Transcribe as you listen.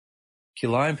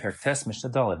Kilayim Mishnah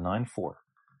 9:4.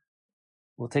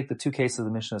 We'll take the two cases of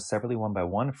the Mishnah separately, one by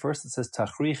one. First, it says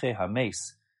Tachriche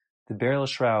HaMeis, the burial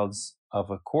shrouds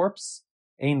of a corpse.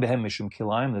 Ein behem mishum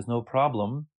kilayim. There's no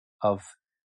problem of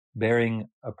burying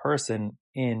a person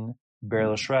in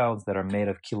burial shrouds that are made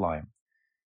of kilayim.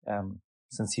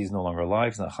 Since he's no longer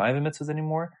alive, he's not chayav in mitzvahs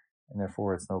anymore, and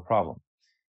therefore it's no problem.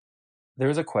 There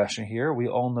is a question here. We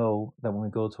all know that when we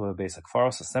go to a basic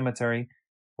forest, a cemetery,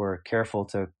 we're careful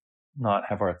to not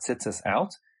have our tzitzis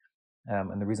out.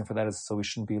 And the reason for that is so we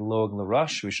shouldn't be lo'eg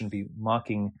l'rush. We shouldn't be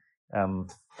mocking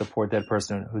the poor dead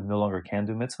person who no longer can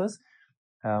do mitzvahs.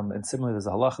 And similarly, there's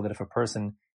a halacha that if a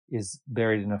person is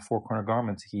buried in a four-corner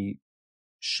garment, he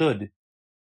should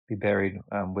be buried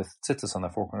with tzitzis on the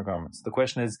four-corner garments. The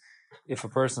question is, if a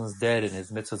person is dead and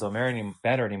his mitzvahs don't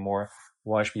matter anymore,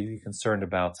 why should we be concerned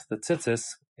about the tzitzis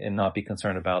and not be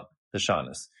concerned about the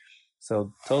shanis?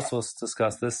 So Tosfos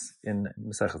discussed this in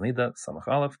Masechtas Nida, Samach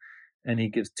Aleph, and he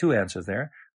gives two answers there.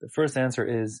 The first answer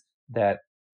is that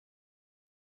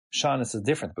shanis is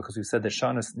different because we said that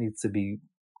shanis needs to be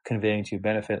conveying to you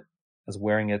benefit as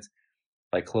wearing it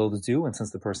like clothes do, and since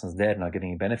the person is dead, not getting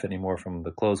any benefit anymore from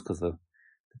the clothes because the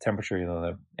temperature,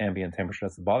 the ambient temperature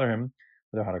doesn't bother him,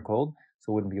 whether hot or cold,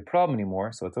 so it wouldn't be a problem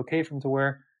anymore. So it's okay for him to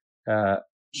wear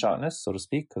shanis, so to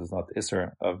speak, because it's not the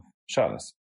isser of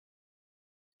shanis,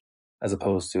 as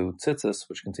opposed to tzitzis,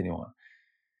 which continue on.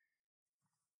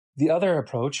 The other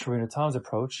approach, Rabbeinu Tam's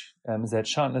approach, is that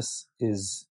shanis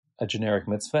is a generic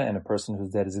mitzvah, and a person who's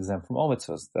dead is exempt from all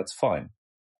mitzvahs. That's fine.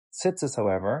 Tzitzis,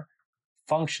 however,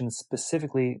 functions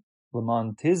specifically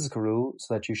l'man tizkaru,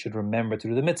 so that you should remember to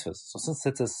do the mitzvahs. So since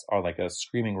tzitzis are like a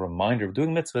screaming reminder of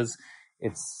doing mitzvahs,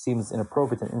 it seems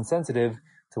inappropriate and insensitive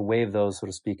to wave those, so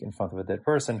to speak, in front of a dead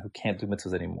person who can't do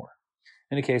mitzvahs anymore.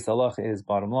 In any case, the halacha is,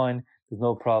 bottom line, there's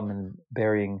no problem in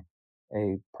burying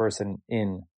a person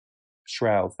in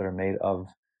shrouds that are made of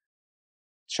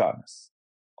shanis.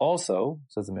 Also,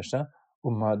 says the Mishnah,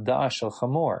 umada shel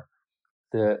chamor,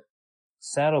 the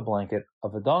saddle blanket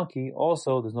of a donkey,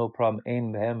 also there's no problem,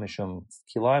 ein behem mishum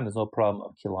kilayim, there's no problem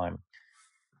of kilayim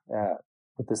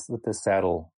with this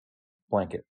saddle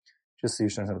blanket. Just so you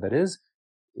should understand what that is,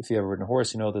 if you ever ridden a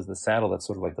horse, you know there's the saddle that's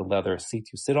sort of like the leather seat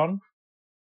you sit on.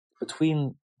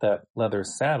 Between that leather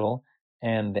saddle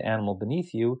and the animal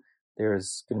beneath you,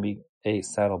 there's going to be a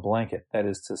saddle blanket. That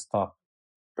is to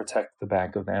protect the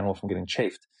back of the animal from getting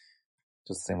chafed.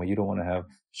 Just the same way you don't want to have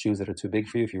shoes that are too big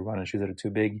for you. If you run in shoes that are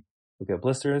too big, you'll get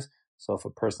blisters. So if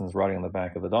a person's riding on the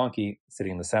back of the donkey,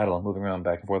 sitting in the saddle and moving around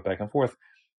back and forth,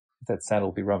 if that saddle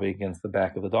will be rubbing against the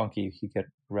back of the donkey, you get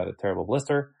a rather terrible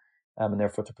blister. And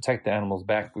therefore, to protect the animal's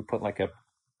back, we put like a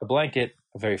blanket,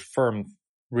 a very firm,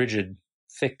 rigid,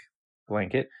 thick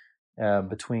blanket,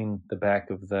 between the back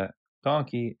of the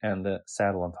donkey and the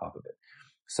saddle on top of it.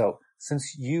 So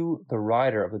since you, the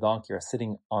rider of the donkey, are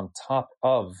sitting on top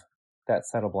of that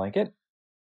saddle blanket,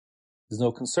 there's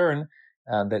no concern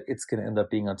that it's going to end up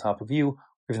being on top of you, or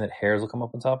even that hairs will come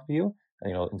up on top of you,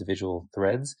 individual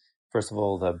threads. First of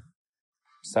all, the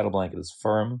saddle blanket is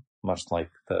firm, much like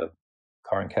the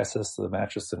car and kesses, the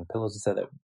mattress and pillows. It said that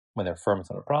when they're firm, it's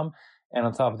not a problem. And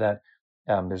on top of that,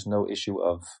 there's no issue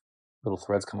of little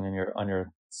threads coming on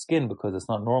your skin, because it's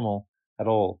not normal at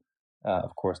all,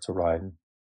 of course, to ride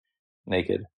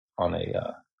naked on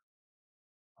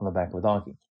the back of a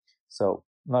donkey. So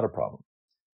not a problem.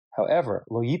 However,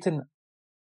 lo yitin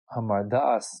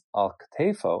hamardas al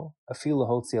ktefo afilu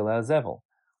hotzi ala zevel.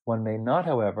 One may not,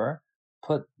 however,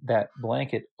 put that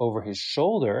blanket over his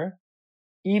shoulder,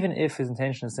 even if his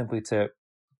intention is simply to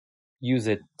use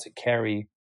it to carry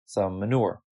some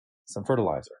manure, some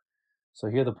fertilizer. So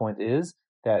here the point is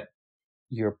that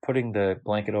you're putting the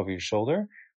blanket over your shoulder,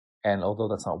 and although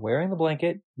that's not wearing the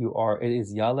blanket, it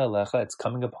is yale lecha, it's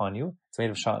coming upon you, it's made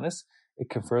of shatnez, it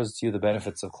confers to you the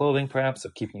benefits of clothing, perhaps,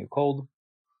 of keeping you cold,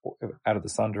 out of the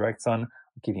sun, direct sun,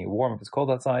 keeping you warm if it's cold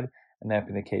outside, and that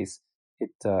being the case, it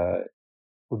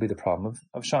would be the problem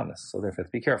of shatnez, so therefore you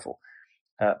have to be careful.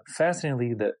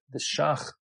 Fascinatingly, the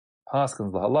Shach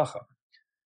paskins, the halacha,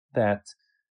 that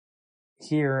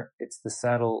here it's the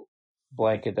saddle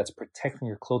blanket that's protecting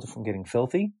your clothing from getting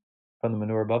filthy, from the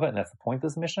manure above it, and that's the point of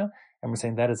this Mishnah, and we're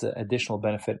saying that is an additional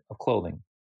benefit of clothing,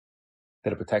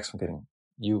 that it protects from getting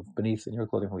you beneath in your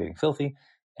clothing from getting filthy,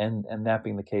 and that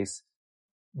being the case,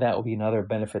 that will be another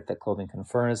benefit that clothing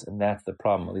confers, and that's the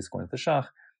problem, at least according to the Shach,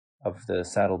 of the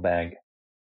saddle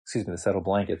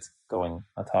blankets going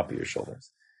on top of your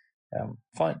shoulders.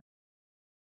 Fine.